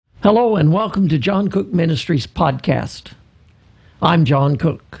Hello and welcome to John Cook Ministries podcast. I'm John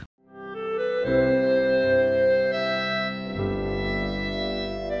Cook.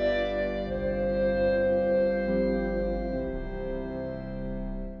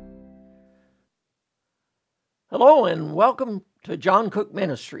 Hello and welcome to John Cook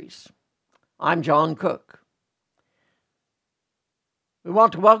Ministries. I'm John Cook. We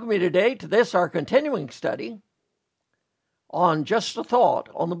want to welcome you today to this, our continuing study on Just a Thought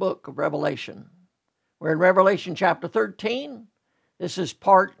on the book of Revelation. We're in Revelation chapter 13. This is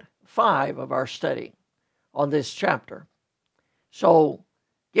part 5 of our study on this chapter. So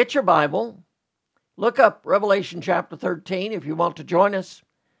get your Bible, look up Revelation chapter 13 if you want to join us,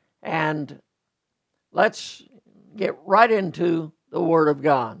 and let's get right into the Word of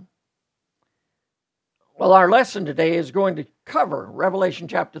God. Well, our lesson today is going to cover Revelation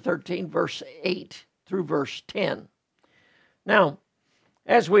chapter 13, verse 8 through verse 10. Now,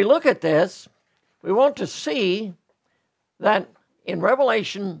 as we look at this, we want to see that in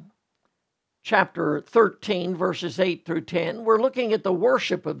Revelation chapter 13, verses 8 through 10, we're looking at the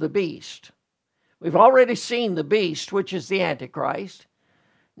worship of the beast. We've already seen the beast, which is the Antichrist.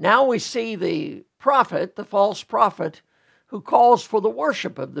 Now we see the prophet, the false prophet, who calls for the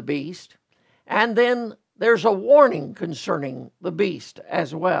worship of the beast. And then there's a warning concerning the beast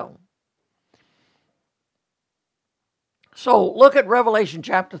as well. So look at Revelation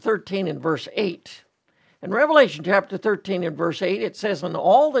chapter 13 and verse 8. In Revelation chapter 13 and verse 8, it says, "And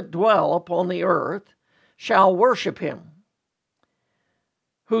all that dwell upon the earth shall worship him,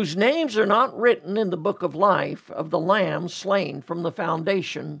 whose names are not written in the book of life of the Lamb slain from the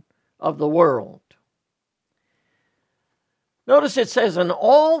foundation of the world." Notice it says, "And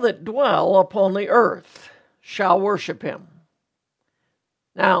all that dwell upon the earth shall worship him."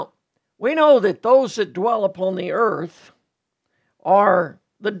 Now, we know that those that dwell upon the earth are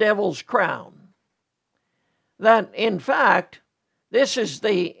the devil's crown. That, in fact, this is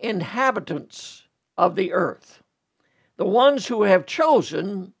the inhabitants of the earth, the ones who have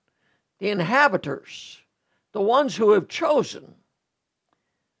chosen, the inhabitants, the ones who have chosen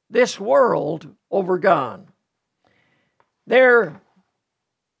this world over God. This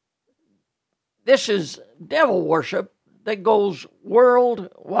is devil worship that goes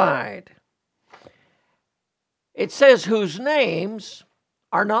worldwide. It says, "Whose names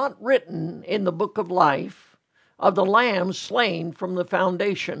are not written in the book of life of the Lamb slain from the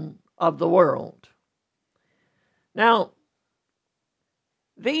foundation of the world." Now,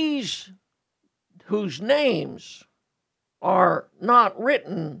 these whose names are not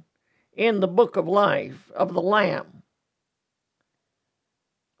written in the book of life of the Lamb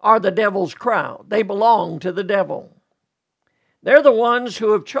are the devil's crowd. They belong to the devil. They're the ones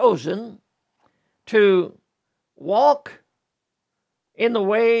who have chosen to walk in the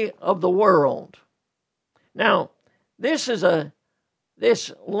way of the world. Now, this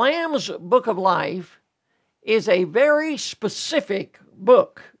Lamb's Book of Life is a very specific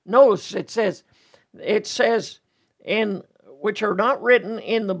book. Notice it says in which are not written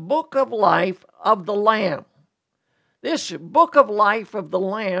in the book of life of the Lamb. This book of life of the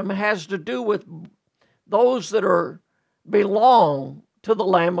Lamb has to do with those that belong to the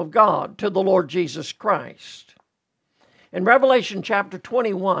Lamb of God, to the Lord Jesus Christ. In Revelation chapter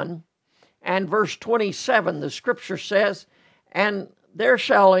 21 and verse 27, the scripture says, "And there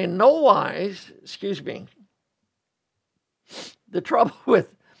shall in no wise," the trouble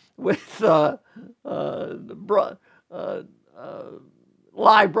with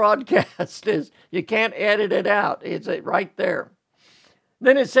live broadcast is you can't edit it out. It's right there.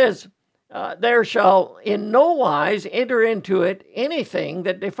 Then it says, "There shall in no wise enter into it anything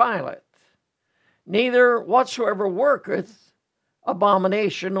that defileth, neither whatsoever worketh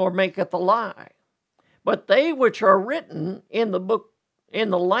abomination or maketh a lie, but they which are written in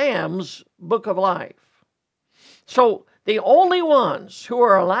the Lamb's book of life." So the only ones who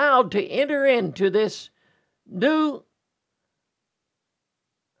are allowed to enter into this new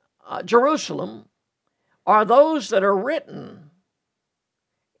Jerusalem are those that are written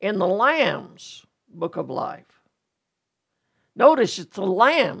in the Lamb's book of life. Notice it's the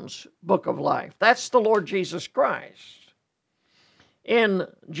Lamb's book of life. That's the Lord Jesus Christ.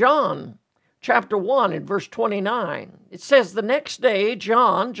 In John chapter 1 and verse 29, it says, "The next day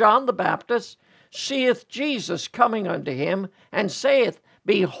John the Baptist, seeth Jesus coming unto him, and saith,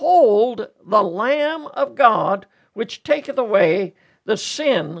 Behold the Lamb of God, which taketh away the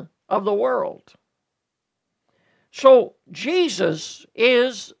sin of the world." So Jesus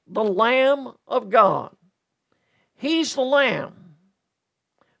is the Lamb of God. He's the Lamb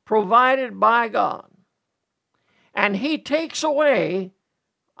provided by God. And he takes away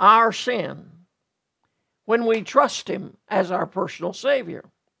our sin when we trust Him as our personal Savior.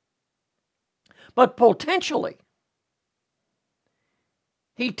 But potentially,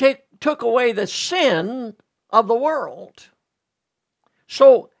 He took away the sin of the world.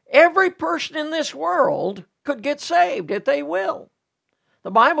 So every person in this world could get saved if they will.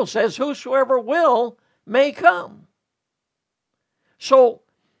 The Bible says, whosoever will may come. So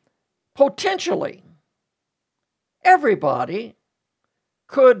potentially, everybody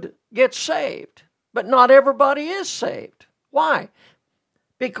could get saved, but not everybody is saved. Why?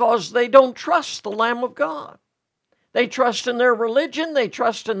 Because they don't trust the Lamb of God. They trust in their religion, they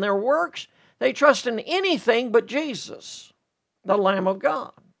trust in their works, they trust in anything but Jesus, the Lamb of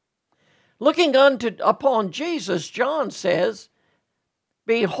God. Looking upon Jesus, John says,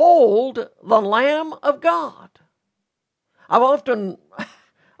 behold the Lamb of God. I've often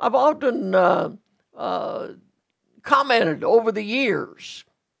commented over the years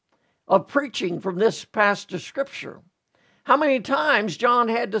of preaching from this passage of Scripture, how many times John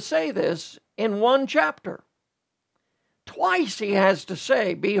had to say this in one chapter. Twice he has to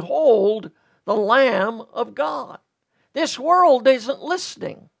say, behold the Lamb of God. This world isn't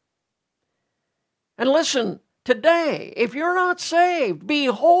listening. And listen, today, if you're not saved,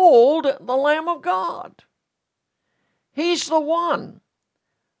 behold the Lamb of God. He's the one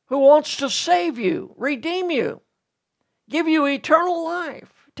who wants to save you, redeem you, give you eternal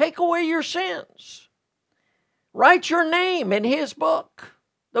life, take away your sins, write your name in His book,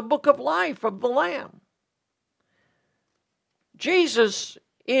 the book of life of the Lamb. Jesus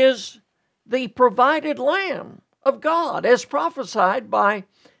is the provided Lamb of God as prophesied by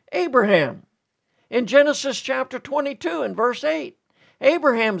Abraham. In Genesis chapter 22 and verse 8,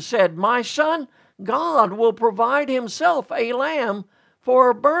 Abraham said, my son, God will provide Himself a lamb for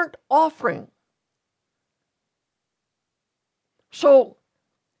a burnt offering. So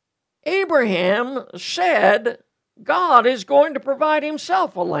Abraham said God is going to provide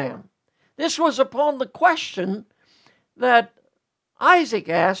Himself a lamb. This was upon the question that Isaac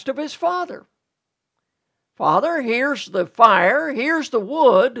asked of his father. Father, here's the fire, here's the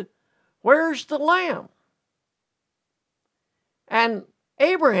wood, where's the lamb? And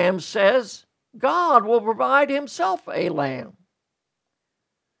Abraham says, God will provide Himself a lamb.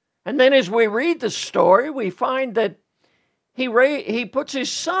 And then as we read the story, we find that he puts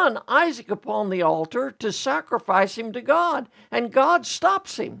his son Isaac upon the altar to sacrifice him to God, and God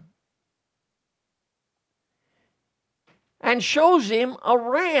stops him and shows him a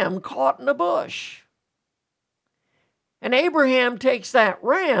ram caught in a bush. And Abraham takes that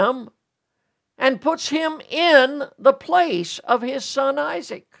ram and puts him in the place of his son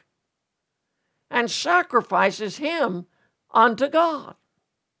Isaac and sacrifices him unto God.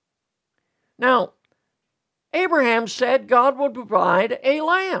 Now, Abraham said God would provide a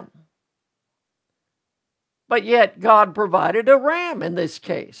lamb, but yet God provided a ram in this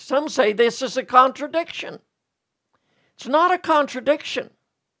case. Some say this is a contradiction. It's not a contradiction.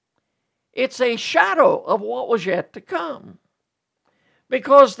 It's a shadow of what was yet to come.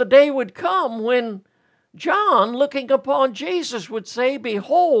 Because the day would come when John, looking upon Jesus, would say,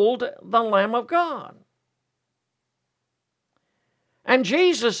 behold the Lamb of God. And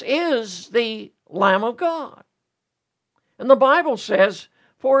Jesus is the Lamb of God. And the Bible says,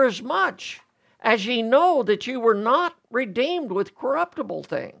 for as much as ye know that you were not redeemed with corruptible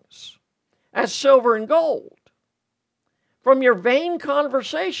things, as silver and gold, from your vain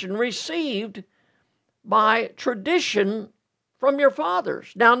conversation received by tradition from your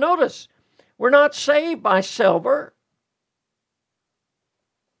fathers. Now notice, we're not saved by silver.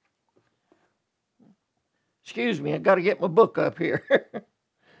 Excuse me, I've got to get my book up here.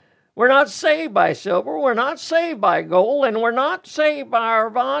 We're not saved by silver, we're not saved by gold, and we're not saved by our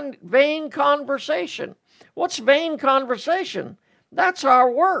vain conversation. What's vain conversation? That's our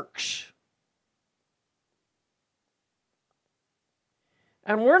works.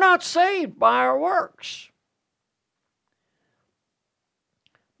 And we're not saved by our works.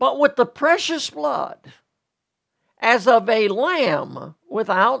 But with the precious blood, as of a lamb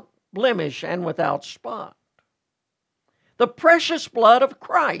without blemish and without spot. The precious blood of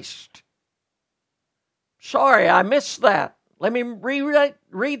Christ. Sorry, I missed that. Let me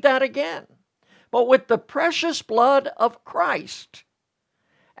read that again. But with the precious blood of Christ,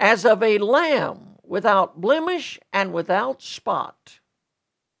 as of a lamb without blemish and without spot.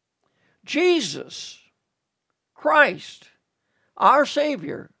 Jesus, Christ, our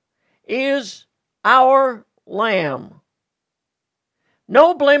Savior, is our Lamb.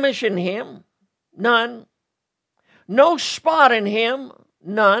 No blemish in Him, none. No spot in Him,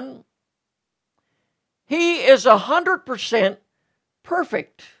 none. He is 100%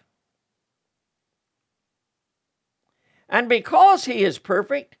 perfect. And because he is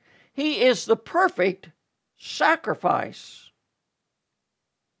perfect, he is the perfect sacrifice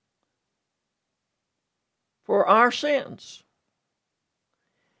for our sins.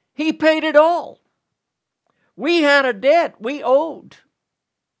 He paid it all. We had a debt we owed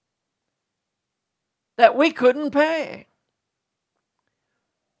that we couldn't pay.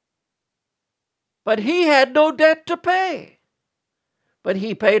 But he had no debt to pay. But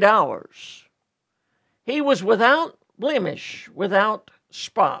he paid ours. He was without blemish, without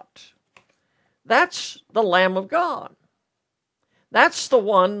spot. That's the Lamb of God. That's the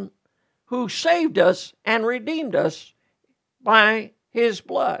one who saved us and redeemed us by his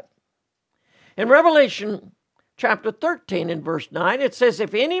blood. In Revelation chapter 13 and verse 9, it says,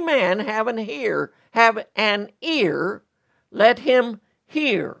 if any man have an ear, let him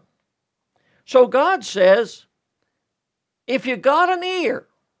hear. So God says, if you got an ear,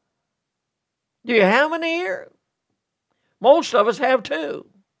 do you have an ear? Most of us have two.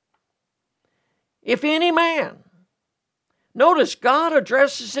 If any man, notice God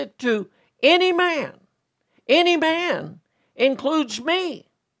addresses it to any man. Any man includes me.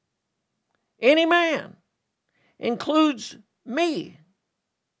 Any man includes me.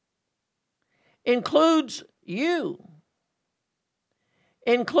 Includes you.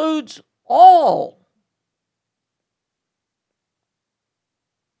 Includes all.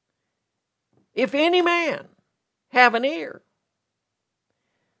 If any man have an ear,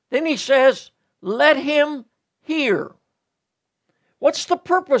 then he says, let him hear. What's the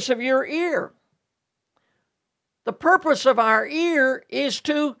purpose of your ear? The purpose of our ear is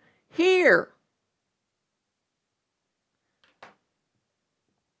to hear.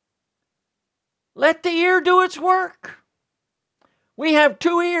 Let the ear do its work. We have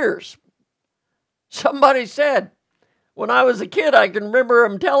two ears. Somebody said, when I was a kid, I can remember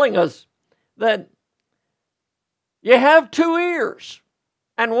him telling us that you have two ears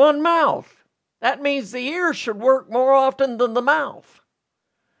and one mouth. That means the ear should work more often than the mouth.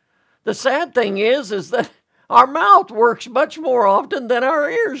 The sad thing is that our mouth works much more often than our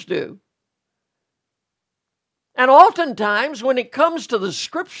ears do. And oftentimes, when it comes to the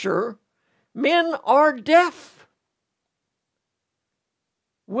Scripture, men are deaf.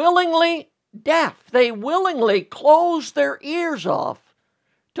 Willingly deaf. They willingly close their ears off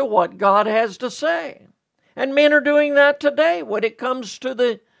to what God has to say. And men are doing that today when it comes to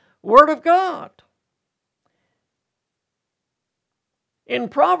the Word of God. In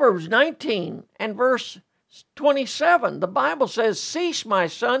Proverbs 19 and verse 27, the Bible says, cease, my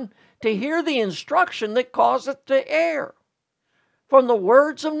son, to hear the instruction that causeth to err from the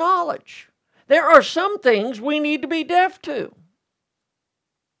words of knowledge. There are some things we need to be deaf to.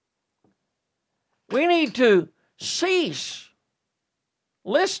 We need to cease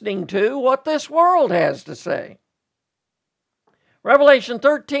listening to what this world has to say. Revelation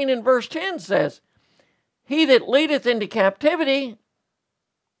 13 and verse 10 says, he that leadeth into captivity.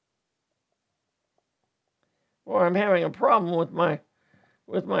 Boy, I'm having a problem with my.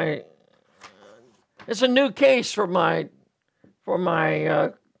 It's a new case for my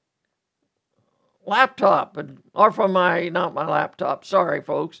laptop, or for not my laptop. Sorry,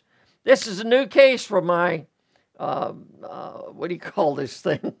 folks. This is a new case for my. What do you call this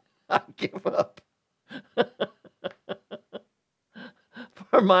thing? I give up.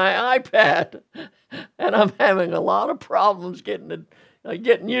 For my iPad, and I'm having a lot of problems getting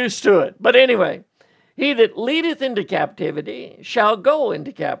used to it. But anyway, he that leadeth into captivity shall go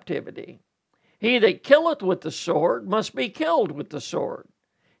into captivity. He that killeth with the sword must be killed with the sword.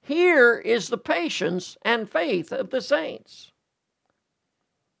 Here is the patience and faith of the saints.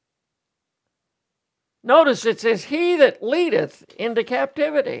 Notice it says, he that leadeth into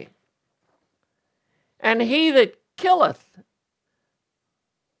captivity, and he that killeth.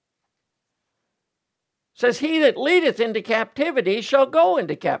 Says, he that leadeth into captivity shall go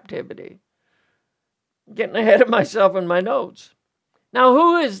into captivity. I'm getting ahead of myself in my notes. Now,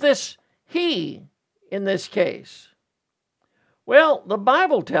 who is this he in this case? Well, the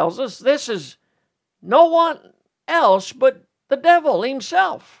Bible tells us this is no one else but the devil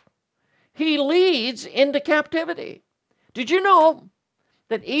himself. He leads into captivity. Did you know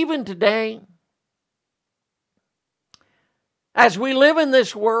that even today, as we live in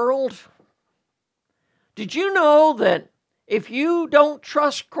this world, did you know that if you don't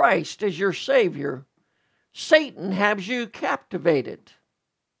trust Christ as your Savior, Satan has you captivated?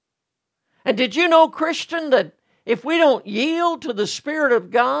 And did you know, Christian, that if we don't yield to the Spirit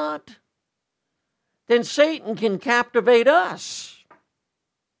of God, then Satan can captivate us?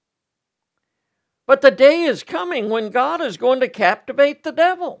 But the day is coming when God is going to captivate the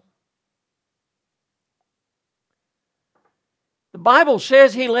devil. The Bible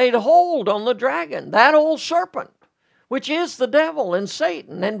says he laid hold on the dragon, that old serpent, which is the devil and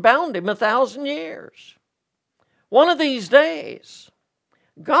Satan, and bound him 1,000 years. One of these days,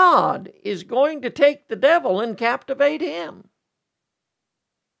 God is going to take the devil and captivate him.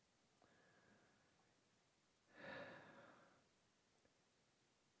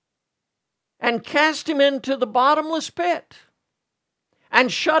 And cast him into the bottomless pit,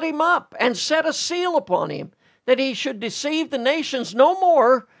 and shut him up, and set a seal upon him, that he should deceive the nations no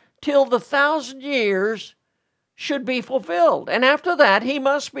more till the 1,000 years should be fulfilled. And after that, he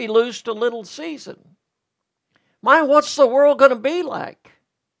must be loosed a little season. My, what's the world going to be like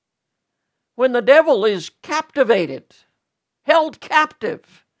when the devil is captivated, held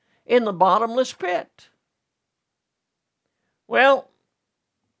captive in the bottomless pit? Well,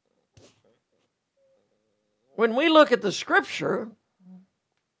 when we look at the Scripture,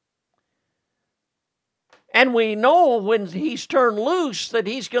 and we know when he's turned loose that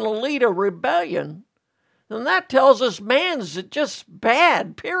he's going to lead a rebellion, then that tells us man's just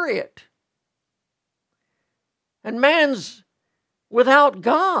bad, period. And man's without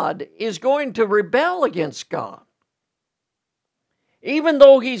God is going to rebel against God. Even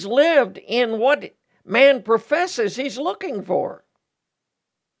though he's lived in what man professes he's looking for.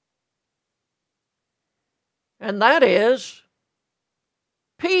 And that is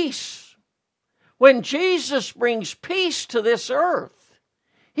peace. When Jesus brings peace to this earth,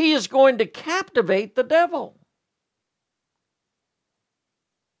 he is going to captivate the devil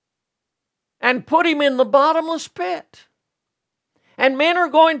and put him in the bottomless pit. And men are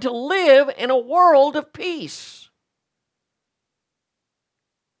going to live in a world of peace.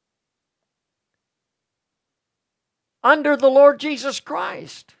 Under the Lord Jesus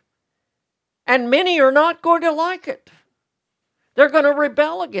Christ. And many are not going to like it. They're going to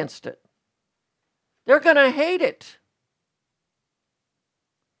rebel against it. They're going to hate it.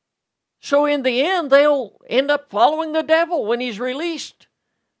 So in the end, they'll end up following the devil when he's released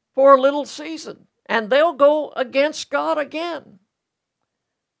for a little season. And they'll go against God again.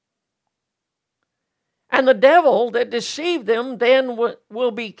 And the devil that deceived them then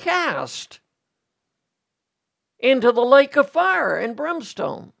will be cast into the lake of fire and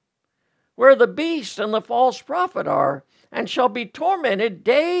brimstone, where the beast and the false prophet are, and shall be tormented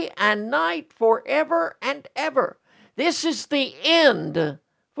day and night forever and ever. This is the end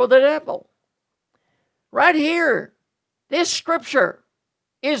for the devil. Right here, this scripture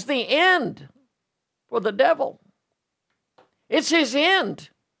is the end for the devil. It's his end.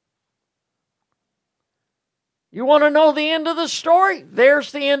 You want to know the end of the story?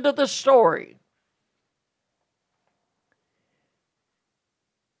 There's the end of the story.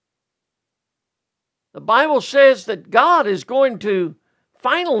 The Bible says that God is going to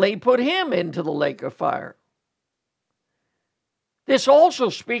finally put him into the lake of fire. This also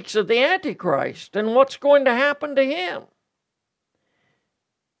speaks of the Antichrist and what's going to happen to him.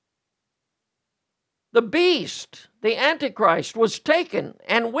 The beast, the Antichrist, was taken,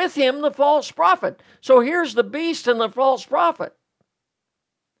 and with him the false prophet. So here's the beast and the false prophet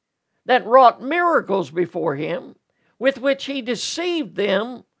that wrought miracles before him, with which he deceived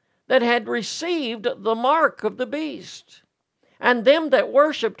them that had received the mark of the beast, and them that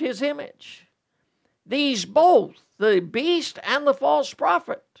worshipped his image. These both, the beast and the false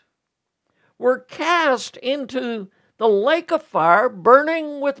prophet, were cast into the lake of fire,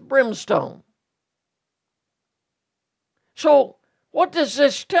 burning with brimstone. So, what does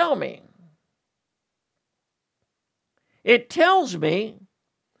this tell me? It tells me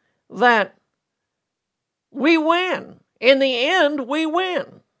that we win. In the end, we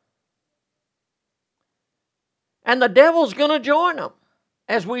win. And the devil's going to join them,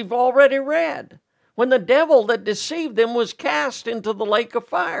 as we've already read, when the devil that deceived them was cast into the lake of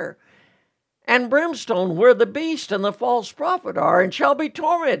fire and brimstone, where the beast and the false prophet are, and shall be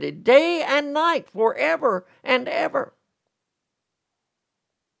tormented day and night forever and ever.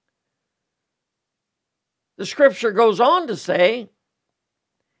 The scripture goes on to say,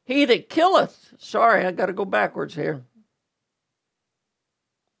 he that killeth, sorry, I got to go backwards here.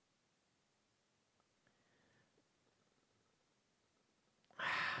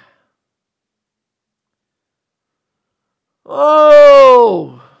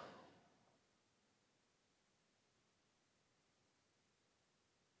 Oh!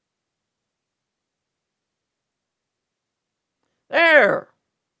 There.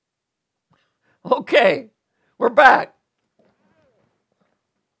 Okay, we're back.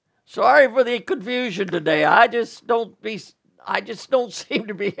 Sorry for the confusion today. I just don't seem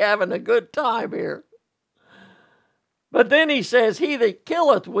to be having a good time here. But then he says, he that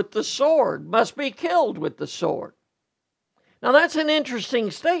killeth with the sword must be killed with the sword. Now that's an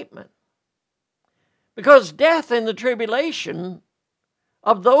interesting statement. Because death in the tribulation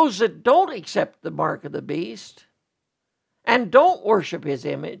of those that don't accept the mark of the beast and don't worship his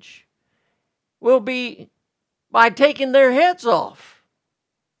image will be by taking their heads off.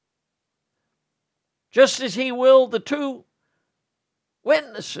 Just as he will the two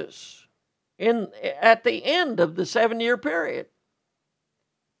witnesses at the end of the 7-year period.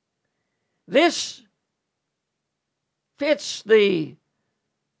 This fits the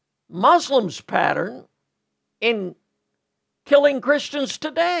Muslims' pattern in killing Christians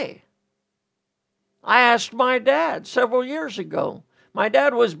today. I asked my dad several years ago. My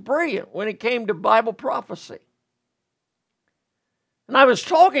dad was brilliant when it came to Bible prophecy. And I was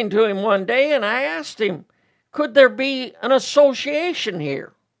talking to him one day and I asked him, could there be an association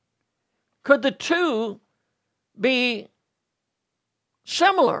here? Could the two be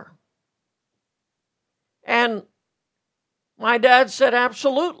similar? And my dad said,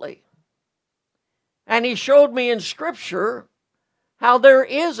 absolutely. And he showed me in Scripture how there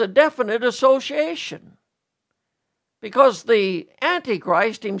is a definite association. Because the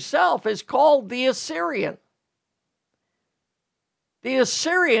Antichrist himself is called the Assyrian. The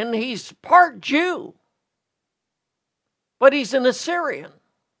Assyrian, he's part Jew, but he's an Assyrian.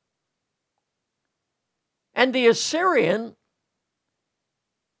 And the Assyrian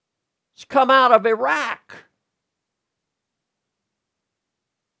has come out of Iraq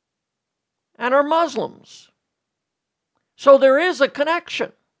and are Muslims. So there is a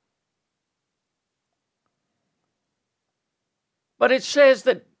connection. But it says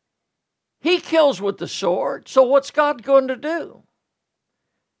that he kills with the sword, so what's God going to do?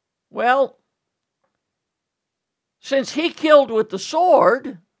 Well, since he killed with the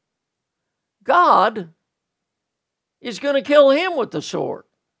sword, God is going to kill him with the sword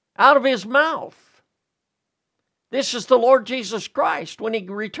out of his mouth. This is the Lord Jesus Christ when he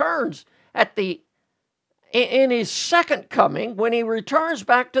returns in his second coming, when he returns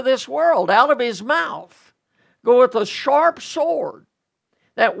back to this world. Out of his mouth goeth a sharp sword,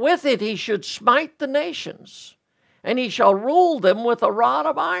 that with it he should smite the nations, and he shall rule them with a rod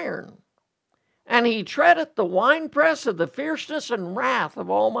of iron. And he treadeth the winepress of the fierceness and wrath of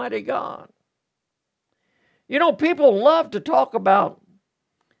Almighty God. You know, people love to talk about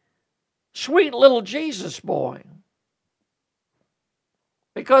sweet little Jesus boy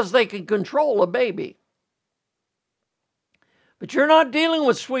because they can control a baby. But you're not dealing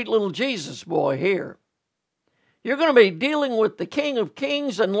with sweet little Jesus boy here. You're going to be dealing with the King of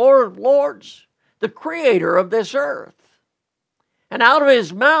Kings and Lord of Lords, the creator of this earth. And out of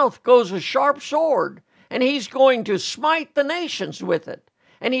his mouth goes a sharp sword, and he's going to smite the nations with it.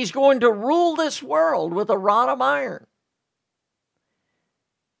 And he's going to rule this world with a rod of iron.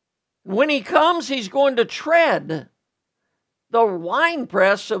 When he comes, he's going to tread the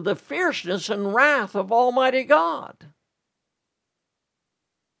winepress of the fierceness and wrath of Almighty God.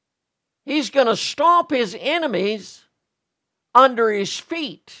 He's going to stomp his enemies under his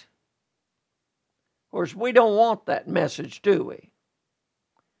feet. Of course, we don't want that message, do we?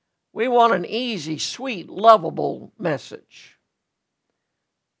 We want an easy, sweet, lovable message.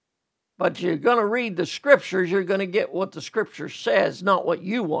 But you're going to read the Scriptures, you're going to get what the Scripture says, not what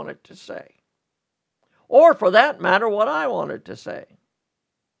you want it to say. Or, for that matter, what I want it to say.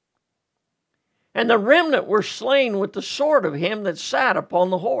 And the remnant were slain with the sword of him that sat upon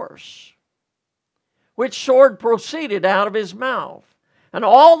the horse, which sword proceeded out of his mouth. And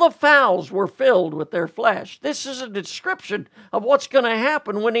all the fowls were filled with their flesh. This is a description of what's going to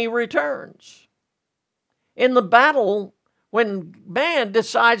happen when he returns. In the battle, when man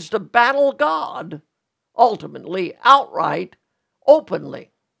decides to battle God, ultimately, outright,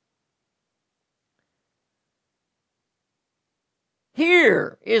 openly.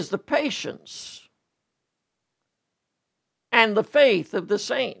 Here is the patience and the faith of the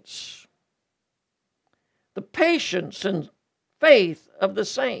saints. The patience and faith of the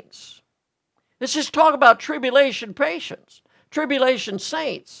saints. This is talk about tribulation patience, tribulation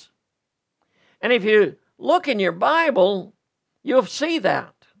saints. And if you look in your Bible, you'll see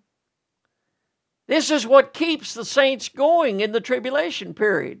that. This is what keeps the saints going in the tribulation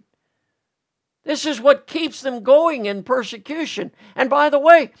period. This is what keeps them going in persecution. And by the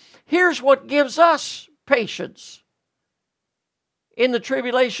way, here's what gives us patience in the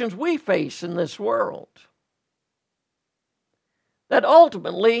tribulations we face in this world. That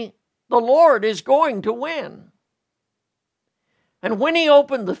ultimately the Lord is going to win. And when he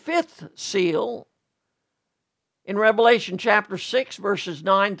opened the fifth seal, in Revelation chapter 6, verses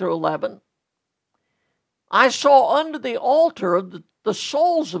 9 through 11, I saw under the altar the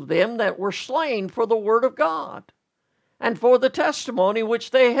souls of them that were slain for the word of God and for the testimony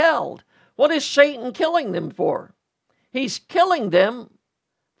which they held. What is Satan killing them for? He's killing them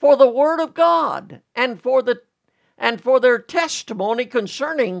for the word of God and for their testimony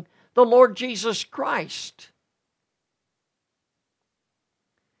concerning the Lord Jesus Christ.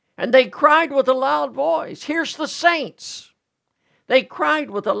 And they cried with a loud voice. Here's the saints. They cried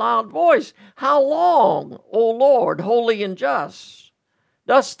with a loud voice, "How long, O Lord, holy and just,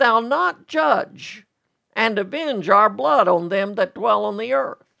 dost thou not judge and avenge our blood on them that dwell on the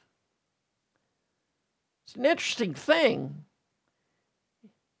earth?" It's an interesting thing.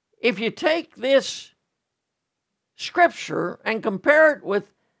 If you take this scripture and compare it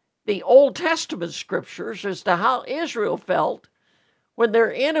with the Old Testament scriptures as to how Israel felt when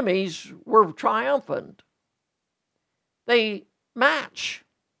their enemies were triumphant, they match.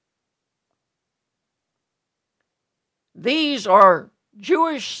 These are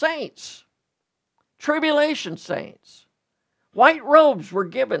Jewish saints, tribulation saints. White robes were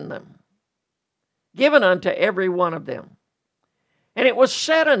given unto every one of them. And it was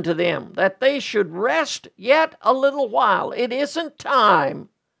said unto them that they should rest yet a little while. It isn't time.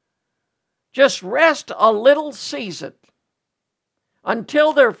 Just rest a little season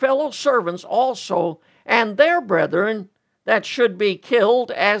until their fellow servants also and their brethren that should be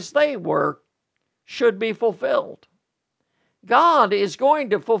killed as they were should be fulfilled. God is going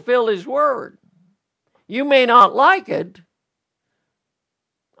to fulfill His word. You may not like it.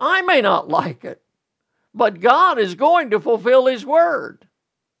 I may not like it. But God is going to fulfill His word.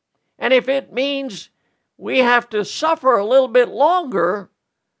 And if it means we have to suffer a little bit longer,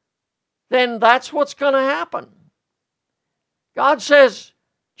 then that's what's going to happen. God says,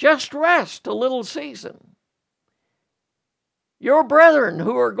 just rest a little season. Your brethren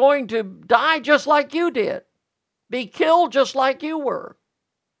who are going to die just like you did, be killed just like you were,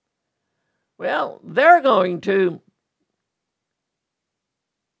 well, they're going to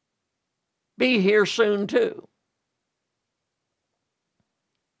be here soon too.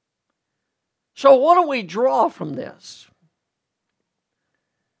 So what do we draw from this?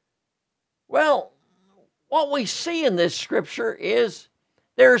 Well, what we see in this scripture is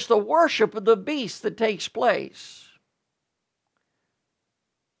there's the worship of the beast that takes place.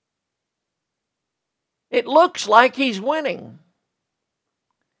 It looks like he's winning.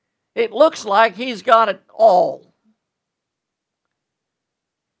 It looks like he's got it all.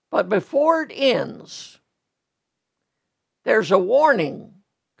 But before it ends, there's a warning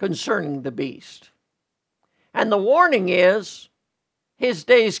concerning the beast. And the warning is, his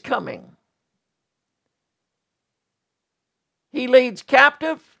day's coming. He leads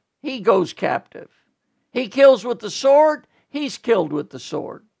captive, he goes captive. He kills with the sword, he's killed with the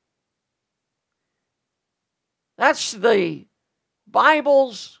sword. That's the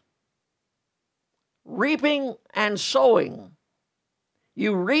Bible's reaping and sowing.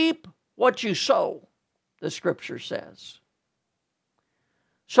 You reap what you sow, the scripture says.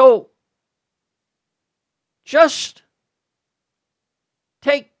 So, just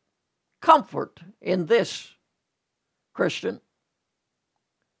take comfort in this, Christian.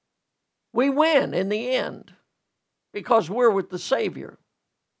 We win in the end because we're with the Savior.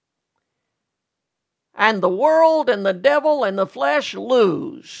 And the world and the devil and the flesh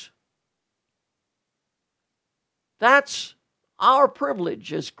lose. That's our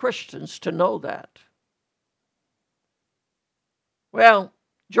privilege as Christians to know that. Well,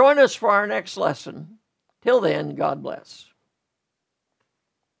 join us for our next lesson. Till then, God bless.